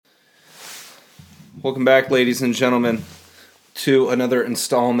Welcome back, ladies and gentlemen, to another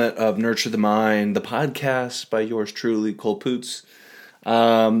installment of Nurture the Mind, the podcast by yours truly, Cole Poots.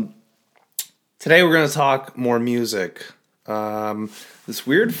 Today we're going to talk more music. This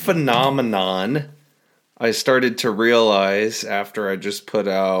weird phenomenon I started to realize after I just put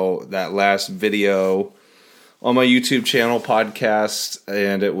out that last video on my YouTube channel podcast,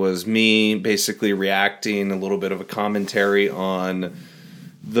 and it was me basically reacting, a little bit of a commentary on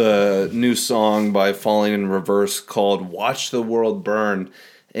the new song by Falling in Reverse called Watch the World Burn.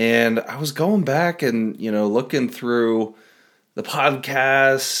 And I was going back and, looking through the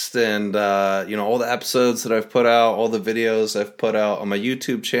podcast and, all the episodes that I've put out, all the videos I've put out on my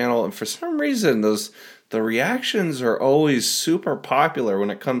YouTube channel. And for some reason, the reactions are always super popular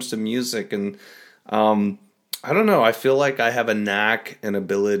when it comes to music. And I don't know, I feel like I have a knack and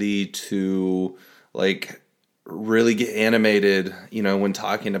ability to, really get animated, when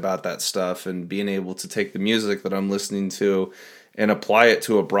talking about that stuff and being able to take the music that I'm listening to and apply it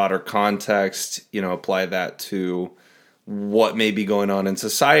to a broader context, apply that to what may be going on in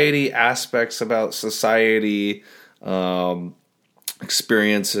society, aspects about society,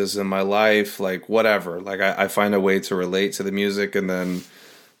 experiences in my life, whatever. I find a way to relate to the music and then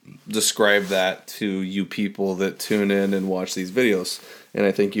describe that to you people that tune in and watch these videos. And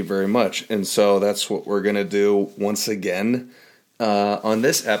I thank you very much. And so that's what we're going to do once again on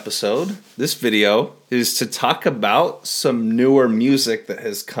this episode. This video is to talk about some newer music that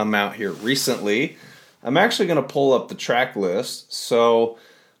has come out here recently. I'm actually going to pull up the track list. So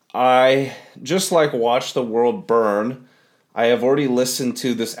I just Watch the World Burn. I have already listened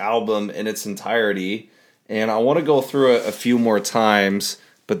to this album in its entirety. And I want to go through it a few more times.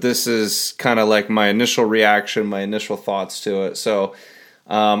 But this is kind of like my initial reaction, my initial thoughts to it. So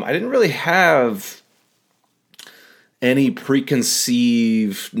I didn't really have any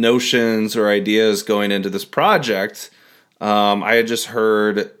preconceived notions or ideas going into this project. I had just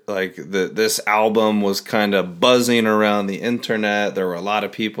heard this album was kind of buzzing around the internet. There were a lot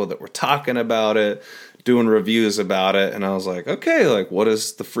of people that were talking about it, doing reviews about it. And I was like, okay, what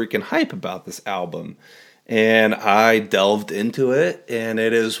is the freaking hype about this album? And I delved into it, and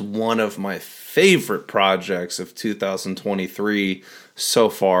it is one of my favorite projects of 2023 so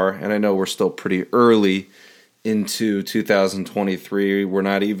far. And I know we're still pretty early into 2023. We're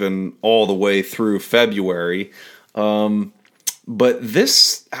not even all the way through February. But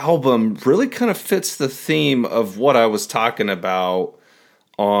this album really kind of fits the theme of what I was talking about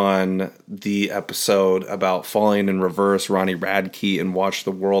on the episode about Falling in Reverse, Ronnie Radke, and Watch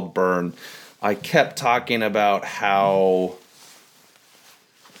the World Burn. I kept talking about how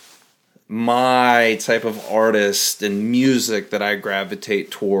my type of artist and music that I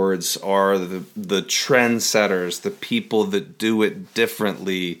gravitate towards are the trendsetters, the people that do it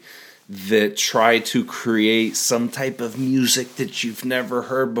differently, that try to create some type of music that you've never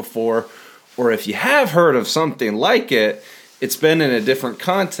heard before, or if you have heard of something like it, it's been in a different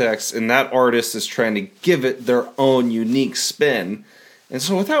context, and that artist is trying to give it their own unique spin. And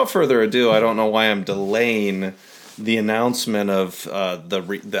so without further ado, I don't know why I'm delaying the announcement of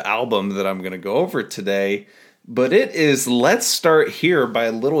the album that I'm going to go over today, but it is Let's Start Here by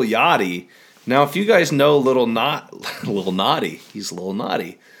Lil Yachty. Now, if you guys know Lil Naughty, he's Lil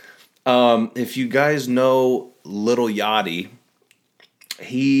Naughty. If you guys know Lil Yachty,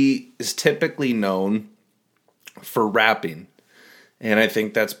 he is typically known for rapping, and I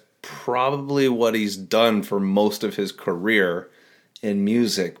think that's probably what he's done for most of his career in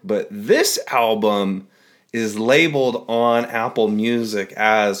music. But this album is labeled on Apple Music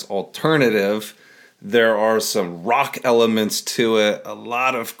as alternative. There are some rock elements to it, a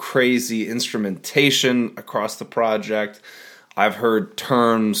lot of crazy instrumentation across the project. I've heard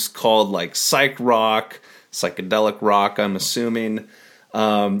terms called psych rock, psychedelic rock, I'm assuming.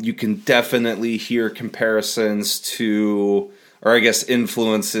 You can definitely hear comparisons to, or I guess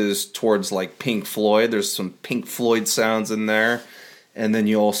influences towards Pink Floyd. There's some Pink Floyd sounds in there. And then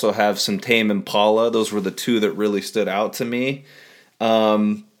you also have some Tame Impala. Those were the two that really stood out to me.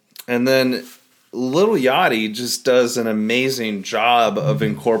 And then Lil Yachty just does an amazing job of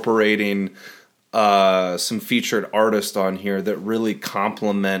incorporating some featured artists on here that really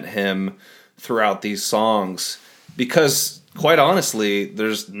complement him throughout these songs. Because, quite honestly,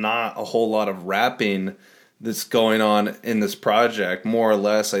 there's not a whole lot of rapping that's going on in this project. More or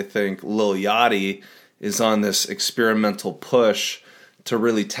less, I think Lil Yachty is on this experimental push to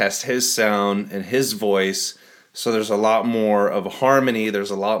really test his sound and his voice. So there's a lot more of harmony, there's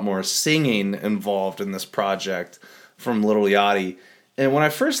a lot more singing involved in this project from Lil Yachty. And when I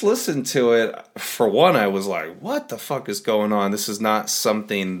first listened to it, for one, I was like, what the fuck is going on? This is not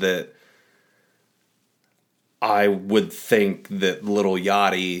something that I would think that Little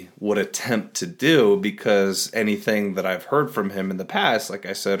Yachty would attempt to do, because anything that I've heard from him in the past, like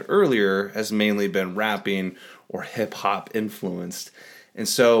I said earlier, has mainly been rapping or hip hop influenced. And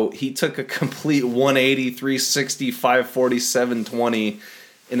so he took a complete 180, 360, 540, 720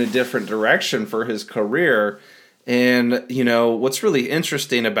 in a different direction for his career. And, you know, what's really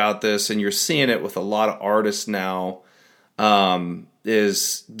interesting about this, and you're seeing it with a lot of artists now,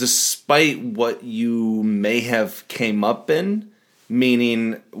 is despite what you may have came up in,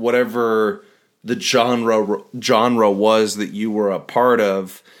 meaning whatever the genre was that you were a part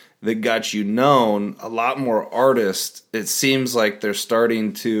of that got you known, a lot more artists, it seems like they're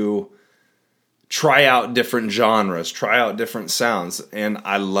starting to try out different genres, try out different sounds, and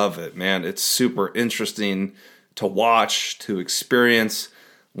I love it, man. It's super interesting to watch, to experience.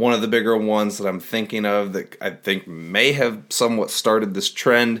 One of the bigger ones that I'm thinking of that I think may have somewhat started this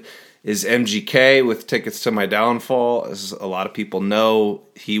trend is MGK with Tickets to My Downfall. As a lot of people know,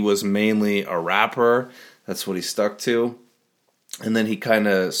 he was mainly a rapper. That's what he stuck to. And then he kind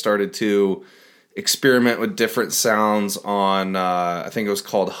of started to experiment with different sounds on, I think it was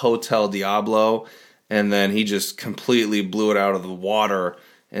called Hotel Diablo. And then he just completely blew it out of the water.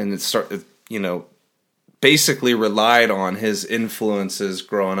 And it started, you know, basically relied on his influences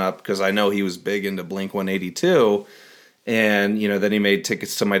growing up, because I know he was big into Blink-182, and, you know, then he made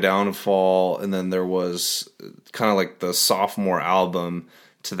Tickets to My Downfall, and then there was kind of like the sophomore album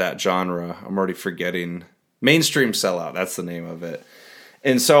to that genre. I'm already forgetting. Mainstream Sellout, that's the name of it.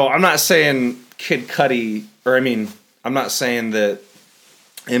 And so I'm not saying Kid Cudi, I'm not saying that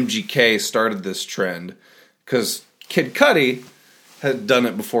MGK started this trend, because Kid Cudi had done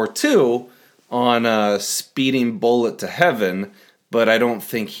it before too, on Speeding Bullet to Heaven, but I don't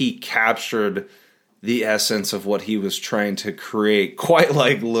think he captured the essence of what he was trying to create quite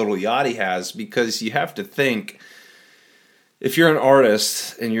like Little Yachty has, because you have to think, if you're an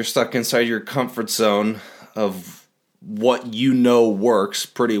artist and you're stuck inside your comfort zone of what you know works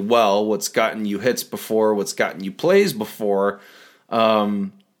pretty well, what's gotten you hits before, what's gotten you plays before,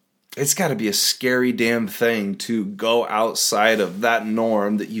 it's got to be a scary damn thing to go outside of that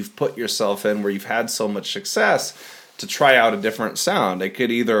norm that you've put yourself in, where you've had so much success, to try out a different sound. It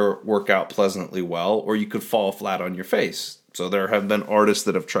could either work out pleasantly well, or you could fall flat on your face. So there have been artists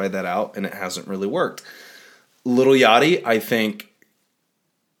that have tried that out, and it hasn't really worked. Little Yachty, I think,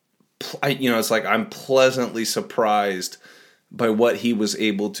 it's like I'm pleasantly surprised by what he was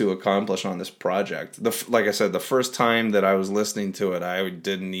able to accomplish on this project. Like I said, the first time that I was listening to it, I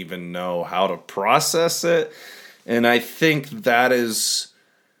didn't even know how to process it. And I think that is,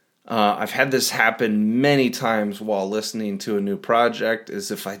 I've had this happen many times while listening to a new project,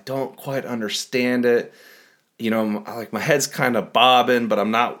 is if I don't quite understand it, you know, like my head's kind of bobbing, but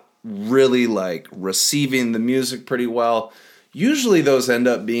I'm not really like receiving the music pretty well. Usually those end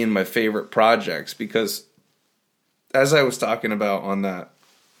up being my favorite projects, because as I was talking about on that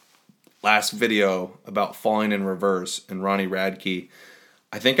last video about Falling in Reverse and Ronnie Radke,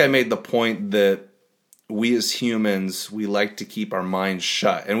 I think I made the point that we as humans, we like to keep our minds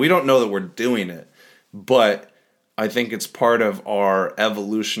shut. And we don't know that we're doing it, but I think it's part of our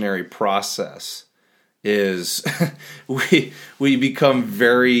evolutionary process is we become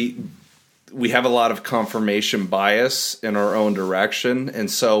we have a lot of confirmation bias in our own direction.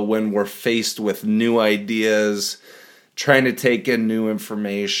 And so when we're faced with new ideas, trying to take in new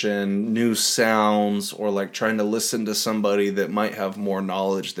information, new sounds, or like trying to listen to somebody that might have more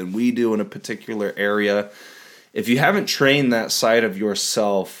knowledge than we do in a particular area, if you haven't trained that side of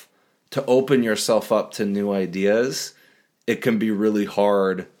yourself to open yourself up to new ideas, it can be really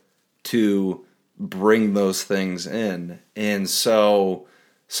hard to bring those things in. And so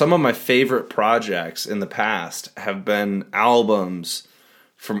some of my favorite projects in the past have been albums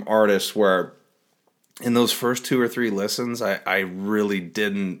from artists where in those first 2 or 3 listens, I really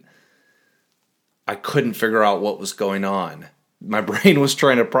I couldn't figure out what was going on. My brain was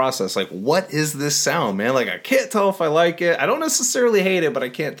trying to process, like, what is this sound, man? Like, I can't tell if I like it. I don't necessarily hate it, but I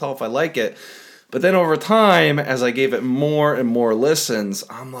can't tell if I like it. But then over time, as I gave it more and more listens,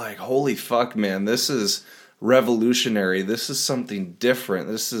 I'm like, holy fuck, man, this is revolutionary. This is something different.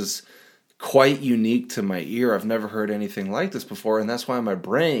 This is quite unique to my ear. I've never heard anything like this before, and that's why my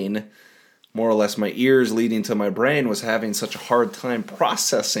brain, more or less my ears leading to my brain, was having such a hard time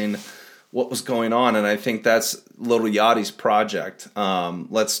processing what was going on. And I think that's Little Yachty's project.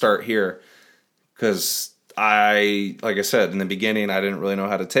 Let's start here, because like I said in the beginning, I didn't really know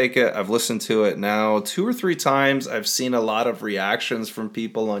how to take it. I've listened to it now 2 or 3 times. I've seen a lot of reactions from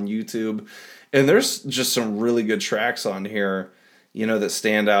people on YouTube, and there's just some really good tracks on here. that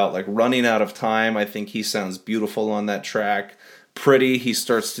stand out. Like Running Out of Time, I think he sounds beautiful on that track. Pretty, he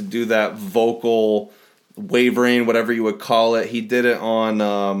starts to do that vocal wavering, whatever you would call it. He did it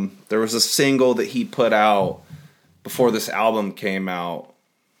on, there was a single that he put out before this album came out,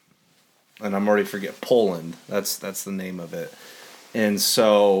 and I'm already forget, Poland. That's the name of it. And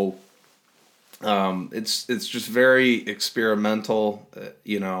so it's just very experimental.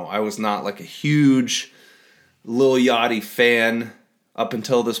 I was not like a huge Lil Yachty fan up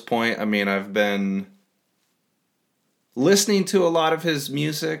until this point. I mean, I've been listening to a lot of his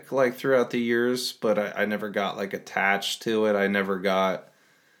music like throughout the years, but I never got like attached to it. I never got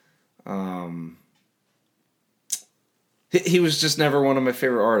he was just never one of my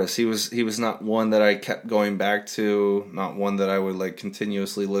favorite artists. He was not one that I kept going back to, not one that I would like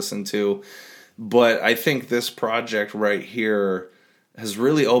continuously listen to. But I think this project right here has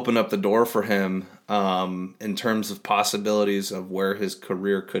really opened up the door for him in terms of possibilities of where his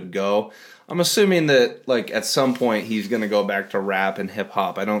career could go. I'm assuming that like at some point he's going to go back to rap and hip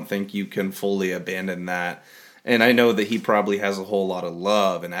hop. I don't think you can fully abandon that. And I know that he probably has a whole lot of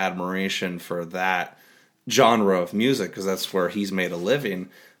love and admiration for that genre of music because that's where he's made a living.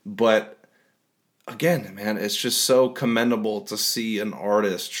 But again, man, it's just so commendable to see an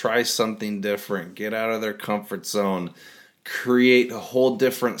artist try something different, get out of their comfort zone, create a whole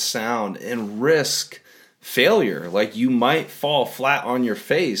different sound, and risk failure. Like, you might fall flat on your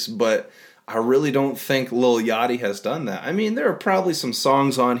face, but I really don't think Lil Yachty has done that. I mean, there are probably some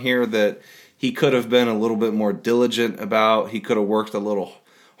songs on here that he could have been a little bit more diligent about. He could have worked a little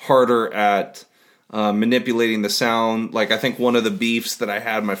harder at manipulating the sound. Like, I think one of the beefs that I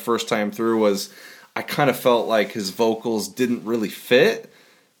had my first time through was I kind of felt like his vocals didn't really fit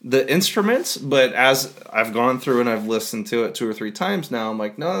the instruments, but as I've gone through and I've listened to it 2 or 3 times now, I'm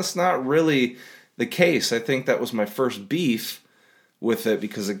like, no, that's not really the case. I think that was my first beef with it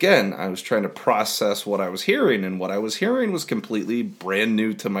because, again, I was trying to process what I was hearing, and what I was hearing was completely brand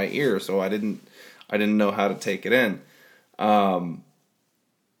new to my ear, so I didn't know how to take it in.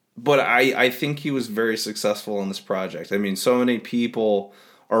 But I think he was very successful in this project. I mean, so many people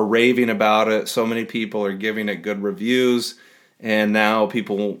are raving about it. So many people are giving it good reviews. And now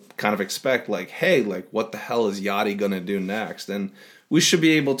people kind of expect, like, hey, like, what the hell is Yachty going to do next? And we should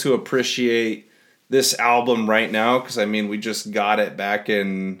be able to appreciate this album right now because, I mean, we just got it back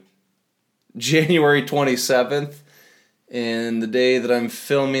in January 27th. And the day that I'm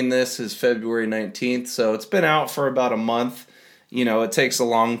filming this is February 19th. So it's been out for about a month. It takes a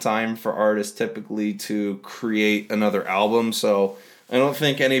long time for artists typically to create another album. So I don't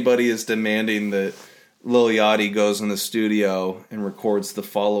think anybody is demanding that Lil Yachty goes in the studio and records the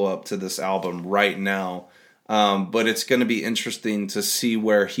follow-up to this album right now. But it's going to be interesting to see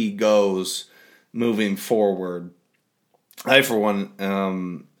where he goes moving forward. I, for one,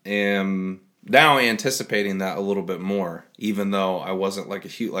 am now anticipating that a little bit more, even though I wasn't like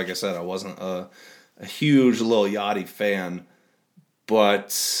I said, I wasn't a huge Lil Yachty fan.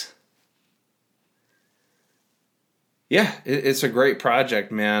 But yeah, it's a great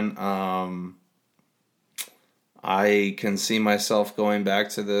project, man. I can see myself going back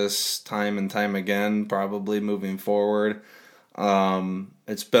to this time and time again, probably moving forward.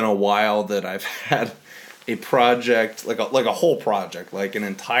 It's been a while that I've had a project, like a whole project, like an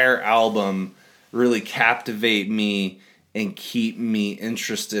entire album, really captivate me and keep me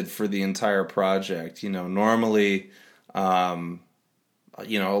interested for the entire project. Normally, I'll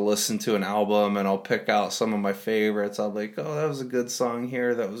listen to an album and I'll pick out some of my favorites. I'll be like, oh, that was a good song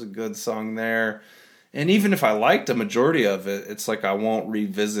here, that was a good song there. And even if I liked a majority of it, it's like I won't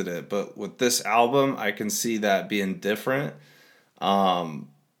revisit it. But with this album, I can see that being different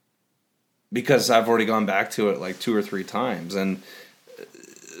because I've already gone back to it like 2 or 3 times. And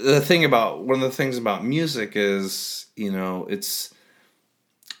one of the things about music is, it's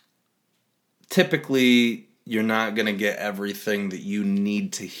typically you're not going to get everything that you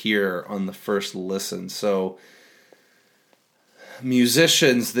need to hear on the first listen. So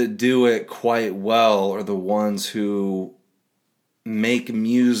musicians that do it quite well are the ones who make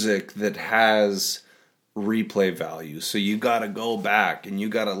music that has replay value. So you got to go back and you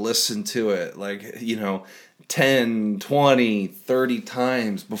got to listen to it like, 10, 20, 30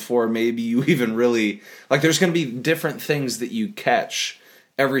 times before maybe you even really, like, there's going to be different things that you catch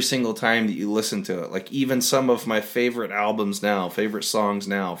every single time that you listen to it. Like, even some of my favorite albums now, favorite songs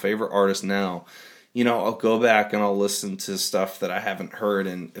now, favorite artists now, I'll go back and I'll listen to stuff that I haven't heard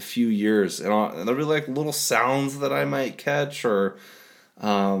in a few years, and there'll be like little sounds that I might catch, or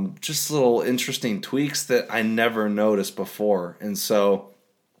just little interesting tweaks that I never noticed before. And so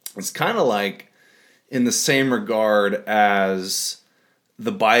it's kind of like in the same regard as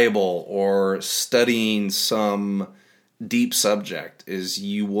the Bible or studying some deep subject is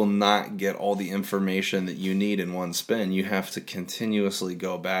you will not get all the information that you need in one spin. You have to continuously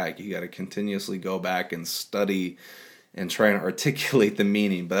go back. You got to continuously go back and study and try and articulate the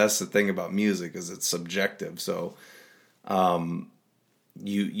meaning. But that's the thing about music, is it's subjective. So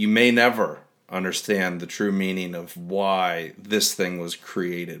you may never understand the true meaning of why this thing was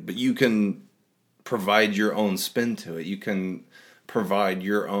created, but you can provide your own spin to it. You can provide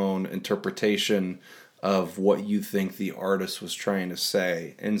your own interpretation of what you think the artist was trying to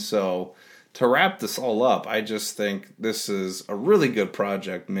say. And so to wrap this all up, I just think this is a really good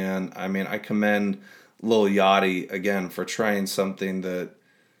project, man. I mean, I commend Lil Yachty again for trying something that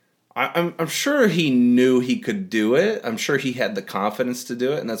I'm sure he knew he could do it. I'm sure he had the confidence to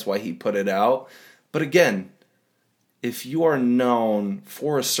do it, and that's why he put it out. But again, if you are known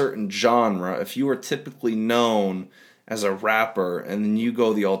for a certain genre, if you are typically known as a rapper, and then you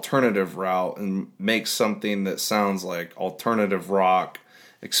go the alternative route and make something that sounds like alternative rock,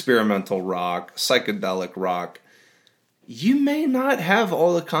 experimental rock, psychedelic rock, you may not have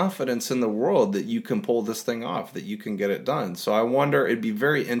all the confidence in the world that you can pull this thing off, that you can get it done. So I wonder, it'd be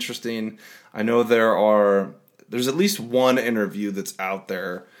very interesting. I know there's at least one interview that's out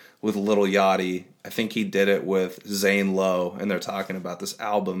there with Lil Yachty. I think he did it with Zane Lowe, and they're talking about this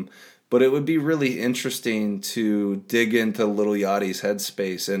album. But it would be really interesting to dig into Lil Yachty's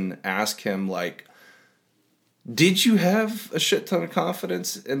headspace and ask him, like, did you have a shit ton of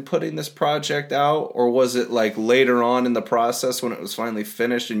confidence in putting this project out? Or was it like later on in the process when it was finally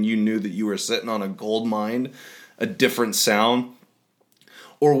finished and you knew that you were sitting on a gold mine, a different sound?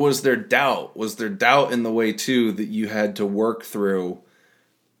 Or was there doubt? Was there doubt in the way too that you had to work through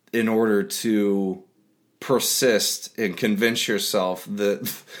in order to persist and convince yourself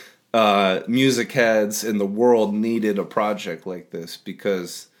that music heads in the world needed a project like this?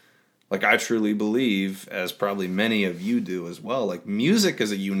 Because, like, I truly believe, as probably many of you do as well, like, music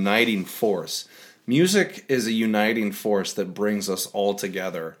is a uniting force. Music is a uniting force that brings us all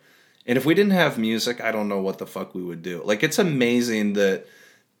together. And if we didn't have music, I don't know what the fuck we would do. Like, it's amazing that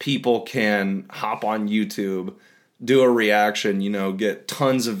people can hop on YouTube, do a reaction, get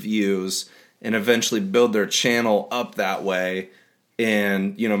tons of views, and eventually build their channel up that way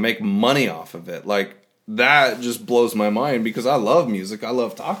and, make money off of it. Like, that just blows my mind because I love music. I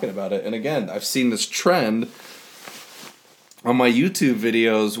love talking about it. And again, I've seen this trend on my YouTube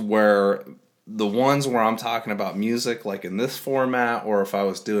videos where the ones where I'm talking about music, like in this format, or if I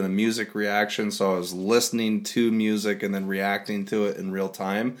was doing a music reaction, so I was listening to music and then reacting to it in real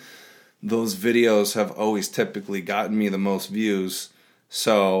time, those videos have always typically gotten me the most views.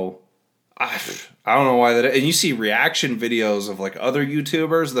 So I don't know why that is. And you see reaction videos of like other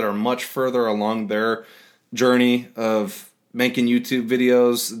YouTubers that are much further along their journey of making YouTube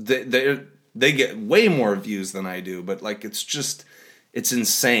videos. They get way more views than I do, but like it's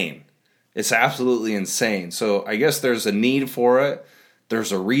insane. It's absolutely insane. So I guess there's a need for it.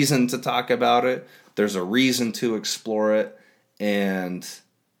 There's a reason to talk about it. There's a reason to explore it. And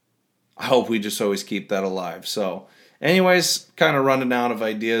I hope we just always keep that alive. So anyways, kind of running out of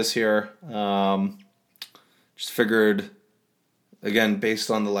ideas here. Just figured, again, based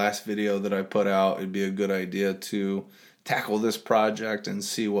on the last video that I put out, it'd be a good idea to tackle this project and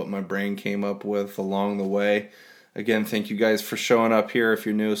see what my brain came up with along the way. Again, thank you guys for showing up here. If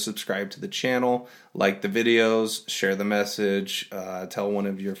you're new, subscribe to the channel, like the videos, share the message, tell one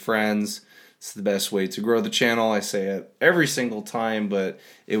of your friends. It's the best way to grow the channel. I say it every single time, but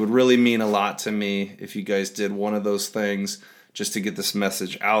it would really mean a lot to me if you guys did one of those things just to get this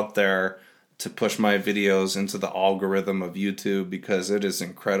message out there, to push my videos into the algorithm of YouTube, because it is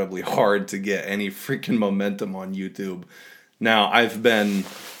incredibly hard to get any freaking momentum on YouTube. Now, I've been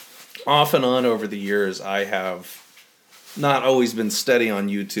off and on over the years. I have not always been steady on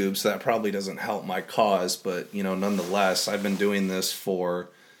YouTube, so that probably doesn't help my cause, but nonetheless, I've been doing this for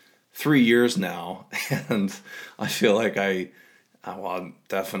 3 years now, and I feel like I'm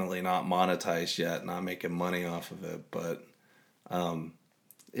definitely not monetized yet, not making money off of it, but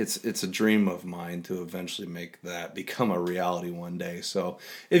it's a dream of mine to eventually make that become a reality one day. So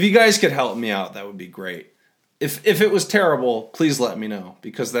if you guys could help me out, that would be great. If it was terrible, please let me know,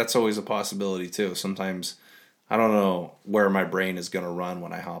 because that's always a possibility too. Sometimes I don't know where my brain is going to run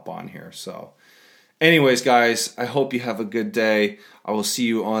when I hop on here. So anyways, guys, I hope you have a good day. I will see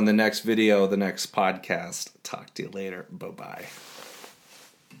you on the next video, the next podcast. Talk to you later. Bye-bye.